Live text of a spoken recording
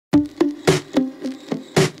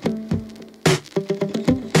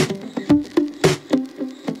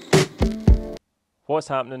What's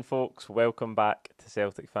happening, folks? Welcome back to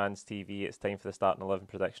Celtic Fans TV. It's time for the starting 11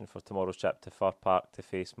 prediction for tomorrow's trip to Fir Park to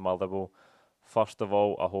face Motherwell. First of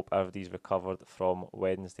all, I hope everybody's recovered from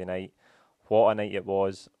Wednesday night. What a night it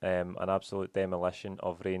was. An absolute demolition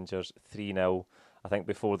of Rangers, 3-0. I think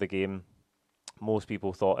before the game, most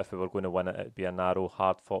people thought if we were going to win it, it'd be a narrow,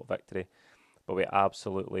 hard-fought victory. But we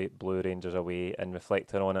absolutely blew Rangers away, and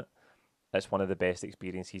reflecting on it, it's one of the best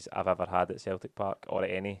experiences I've ever had at Celtic Park or at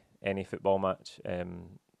any football match.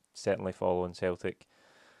 Certainly following Celtic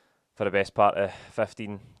for the best part of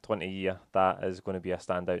 15, 20 years, that is going to be a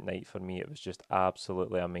standout night for me. It was just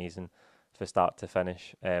absolutely amazing from start to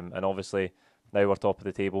finish. And obviously, now we're top of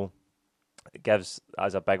the table. It gives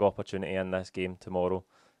us a big opportunity in this game tomorrow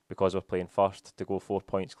because we're playing first to go 4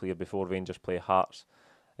 points clear before Rangers play Hearts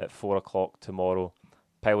at 4 o'clock tomorrow.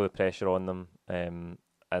 Pile the pressure on them.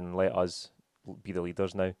 And let us be the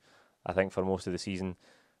leaders now. I think for most of the season,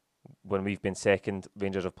 when we've been second,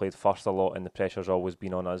 Rangers have played first a lot and the pressure's always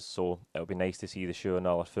been on us, so it'll be nice to see the shoe on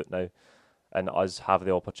our foot now and us have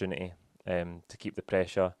the opportunity to keep the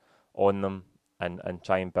pressure on them and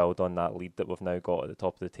try and build on that lead that we've now got at the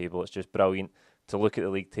top of the table. It's just brilliant to look at the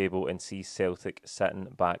league table and see Celtic sitting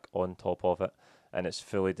back on top of it, and it's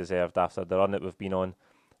fully deserved after the run that we've been on,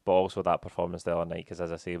 but also that performance the other night, because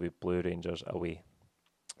as I say, we blew Rangers away.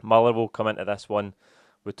 Muller will come into this one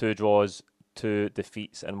with 2 draws, 2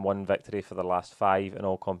 defeats and 1 victory for the last 5 in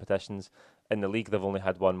all competitions. In the league, they've only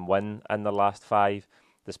had 1 win in the last 5.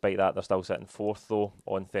 Despite that, they're still sitting 4th though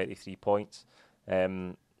on 33 points.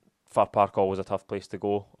 Fir Park always a tough place to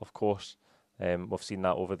go, of course. We've seen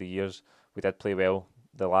that over the years. We did play well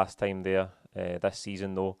the last time there. This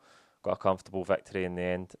season though, got a comfortable victory in the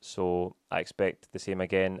end. So I expect the same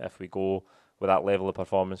again if we go with that level of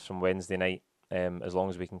performance from Wednesday night. As long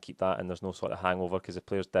as we can keep that and there's no sort of hangover, because the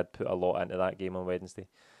players did put a lot into that game on Wednesday.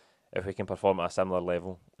 If we can perform at a similar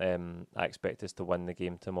level, I expect us to win the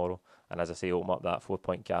game tomorrow. And as I say, open up that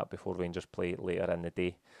 4-point gap before Rangers play later in the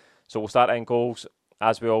day. So we'll start in goals,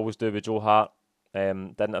 as we always do with Joe Hart.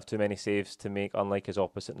 Didn't have too many saves to make, unlike his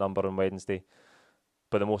opposite number on Wednesday.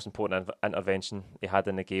 But the most important intervention he had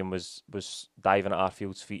in the game was diving at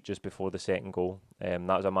Arfield's feet just before the second goal. That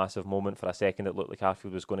was a massive moment. For a second, it looked like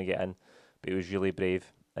Arfield was going to get in, but he was really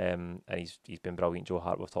brave, and he's been brilliant. Joe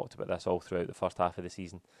Hart, we've talked about this all throughout the first half of the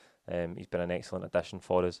season. He's been an excellent addition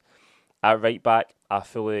for us. At right back, I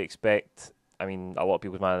fully expect, a lot of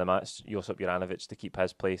people's man of the match, Josip Juranovic, to keep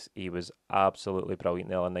his place. He was absolutely brilliant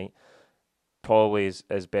the other night. Probably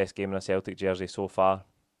his best game in a Celtic jersey so far.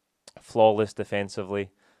 Flawless defensively,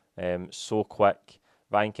 so quick.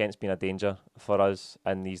 Ryan Kent's been a danger for us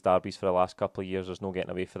in these derbies for the last couple of years. There's no getting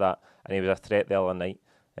away for that. And he was a threat the other night.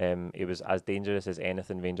 He was as dangerous as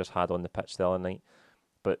anything Rangers had on the pitch the other night.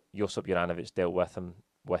 But Josip Juranovic dealt with him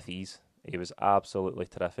with ease. He was absolutely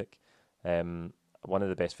terrific. One of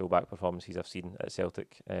the best fullback performances I've seen at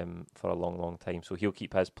Celtic for a long, long time. So he'll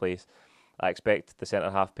keep his place. I expect the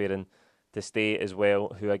centre-half pairing to stay as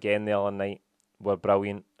well, who again the other night were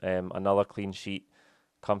brilliant. Another clean sheet.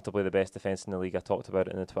 Comfortably the best defence in the league. I talked about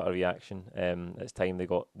it in the Twitter reaction. It's time they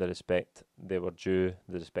got the respect they were due,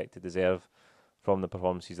 the respect they deserve from the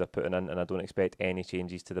performances they're putting in, and I don't expect any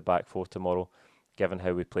changes to the back four tomorrow, given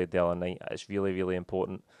how we played the other night. It's really, really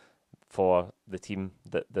important for the team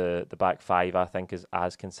that the back five, I think, is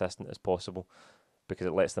as consistent as possible, because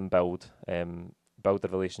it lets them build the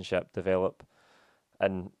relationship, develop,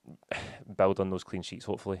 and build on those clean sheets,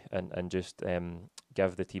 hopefully, and just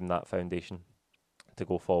give the team that foundation to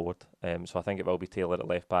go forward. So I think it will be Taylor at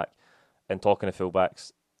left back. And talking of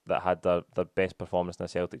fullbacks that had their best performance in a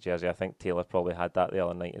Celtic jersey, I think Taylor probably had that the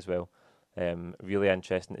other night as well. Really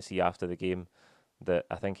interesting to see after the game that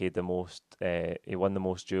I think he had the most, he won the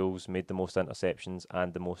most duels, made the most interceptions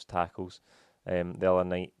and the most tackles. The other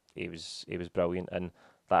night he was brilliant, and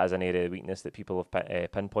that is an area of weakness that people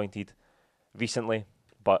have pinpointed recently,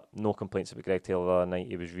 but no complaints about Greg Taylor the other night.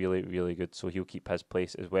 He was really, really good, so he'll keep his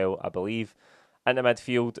place as well, I believe. In the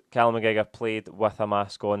midfield, Callum McGregor played with a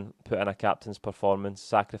mask on, put in a captain's performance,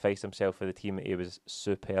 sacrificed himself for the team. He was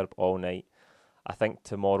superb all night. I think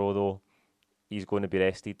tomorrow, though, he's going to be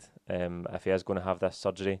rested. If he is going to have this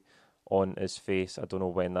surgery on his face, I don't know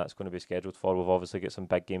when that's going to be scheduled for. We've obviously got some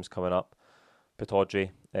big games coming up, Pittodrie,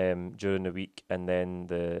 during the week, and then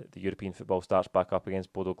the European football starts back up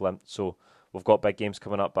against Bodo Glimt. So we've got big games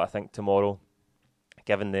coming up, but I think tomorrow,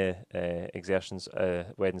 given the exertions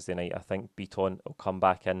Wednesday night, I think Beaton will come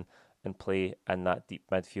back in and play in that deep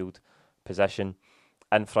midfield position.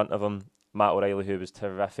 In front of him, Matt O'Reilly, who was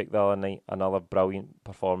terrific the other night, another brilliant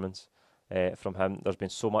performance from him. There's been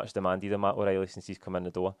so much demanded of Matt O'Reilly since he's come in the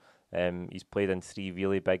door. He's played in 3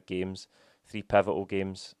 really big games, 3 pivotal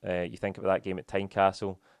games. You think about that game at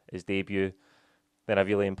Tynecastle, his debut, then a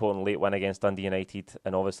really important late win against Dundee United,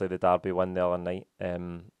 and obviously the Derby win the other night.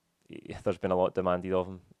 There's been a lot demanded of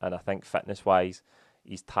him, and I think fitness-wise,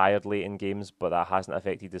 he's tired late in games, but that hasn't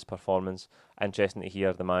affected his performance. Interesting to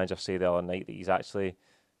hear the manager say the other night that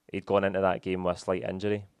he'd gone into that game with a slight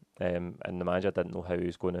injury, and the manager didn't know how he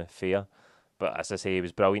was going to fare. But as I say, he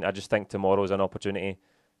was brilliant. I just think tomorrow's an opportunity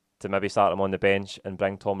to maybe start him on the bench and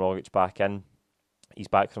bring Tom Rogic back in. He's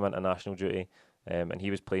back from international duty, and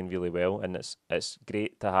he was playing really well. And it's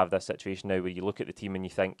great to have this situation now where you look at the team and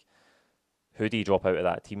you think, who do you drop out of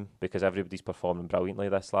that team? Because everybody's performing brilliantly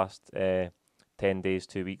this last 10 days,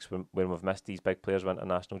 2 weeks when we've missed these big players with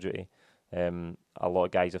international duty. A lot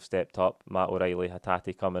of guys have stepped up. Matt O'Reilly,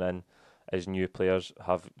 Hatate coming in as new players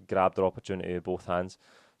have grabbed their opportunity with both hands.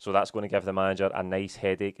 So that's going to give the manager a nice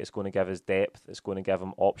headache. It's going to give us depth. It's going to give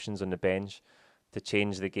him options on the bench to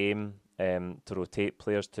change the game, to rotate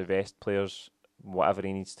players, to rest players, whatever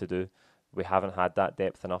he needs to do. We haven't had that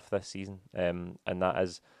depth enough this season, and that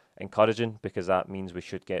is encouraging because that means we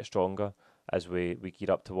should get stronger as we gear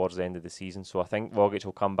up towards the end of the season. So I think Rogic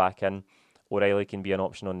will come back in. O'Reilly can be an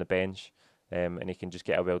option on the bench, and he can just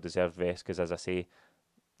get a well-deserved rest because, as I say,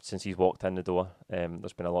 since he's walked in the door,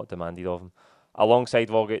 there's been a lot demanded of him. Alongside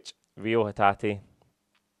Rogic, Rio Hatate,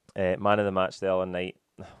 man of the match the other night.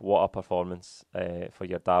 What a performance for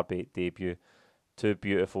your Derby debut. 2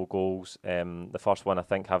 beautiful goals. The first one, I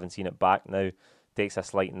think, having seen it back now, takes a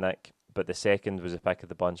slight nick, but the second was the pick of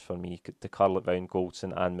the bunch for me, to curl it round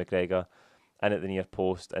Goldson and McGregor in at the near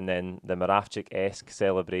post, and then the Moravchik-esque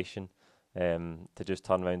celebration to just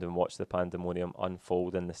turn around and watch the pandemonium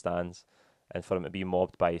unfold in the stands, and for him to be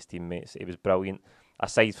mobbed by his teammates. It was brilliant.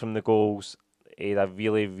 Aside from the goals, he had a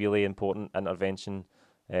really, really important intervention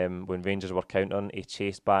when Rangers were countering. He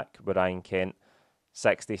chased back with Ryan Kent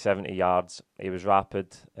 60, 70 yards. He was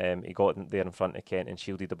rapid. He got there in front of Kent and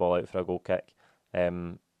shielded the ball out for a goal kick.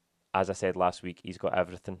 As I said last week, he's got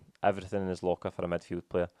everything in his locker for a midfield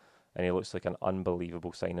player, and he looks like an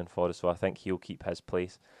unbelievable signing for us, so I think he'll keep his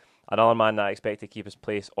place. Another man that I expect to keep his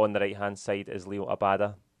place on the right-hand side is Leo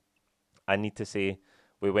Abada. I need to say,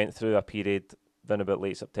 we went through a period then about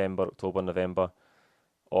late September, October, November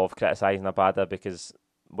of criticising Abada because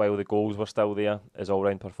while the goals were still there, his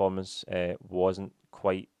all-round performance wasn't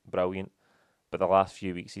quite brilliant. But the last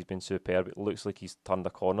few weeks he's been superb. It looks like he's turned a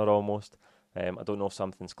corner almost. I don't know if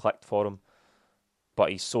something's clicked for him,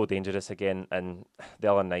 but he's so dangerous again. And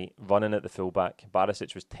the other night, running at the fullback,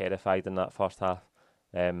 Barisic was terrified in that first half.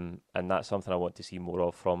 And that's something I want to see more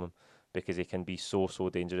of from him because he can be so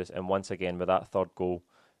dangerous. And once again, with that third goal,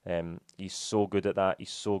 he's so good at that. He's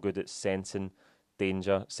so good at sensing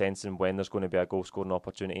danger, sensing when there's going to be a goal scoring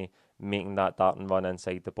opportunity, making that dart and run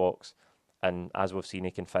inside the box. And as we've seen,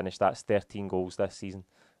 he can finish. That's 13 goals this season.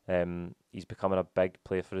 He's becoming a big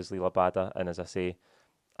player for his Lila Bada, and as I say,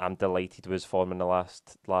 I'm delighted with his form in the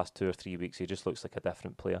last 2 or 3 weeks. He just looks like a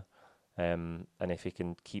different player. And if he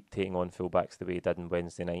can keep taking on fullbacks the way he did on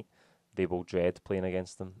Wednesday night, they will dread playing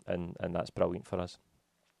against them, and that's brilliant for us.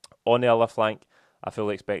 On the other flank, I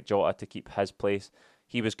fully expect Jota to keep his place.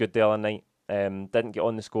 He was good the other night. Didn't get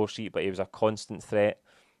on the score sheet, but he was a constant threat.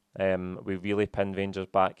 We really pinned Rangers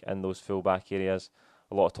back in those full-back areas.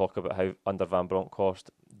 A lot of talk about how under Van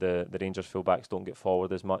Bronckhorst the Rangers full-backs don't get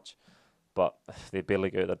forward as much, but they barely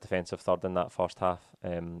got out their defensive third in that first half.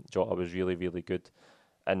 Jota was really, really good.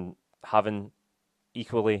 And having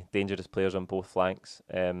equally dangerous players on both flanks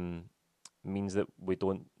means that we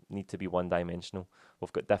don't need to be one-dimensional.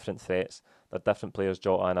 We've got different threats. They're different players,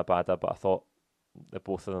 Jota and Abada, but I thought that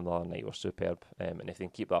both of them the other night were superb. And if they can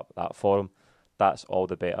keep up that form, that's all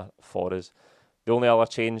the better for us. The only other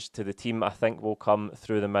change to the team, I think, will come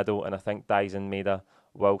through the middle, and I think Dyson Maeda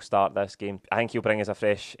will start this game. I think he'll bring us a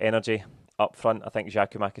fresh energy up front. I think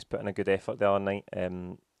Giacomakis put in a good effort the other night,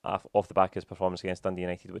 off the back of his performance against Dundee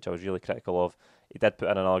United, which I was really critical of. He did put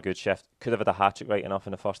in another good shift. Could have had a hat-trick right enough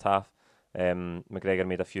in the first half. McGregor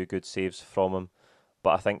made a few good saves from him,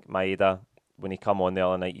 but I think Maeda, when he come on the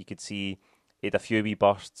other night, you could see he had a few wee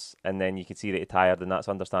bursts, and then you could see that he tired, and that's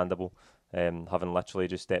understandable. Having literally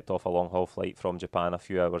just stepped off a long-haul flight from Japan a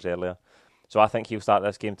few hours earlier. So I think he'll start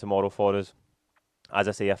this game tomorrow for us. As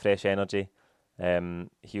I say, a fresh energy.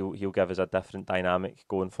 He'll give us a different dynamic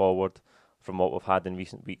going forward from what we've had in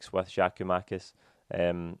recent weeks with Giacomakis.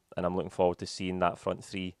 And I'm looking forward to seeing that front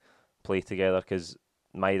three play together because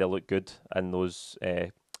Maeda looked good in those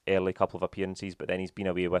early couple of appearances, but then he's been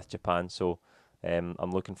away with Japan. So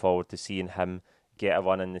I'm looking forward to seeing him get a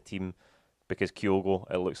run in the team, because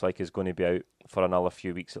Kyogo, it looks like, is going to be out for another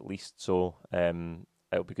few weeks at least. So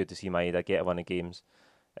it'll be good to see Maeda get a run of games.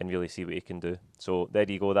 and really see what he can do. So there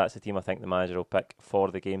you go, that's the team I think the manager will pick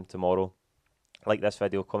for the game tomorrow. Like this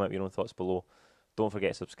video, comment your own thoughts below. Don't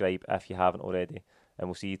forget to subscribe if you haven't already, and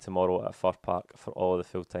we'll see you tomorrow at Fir Park for all the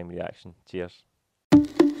full-time reaction. Cheers.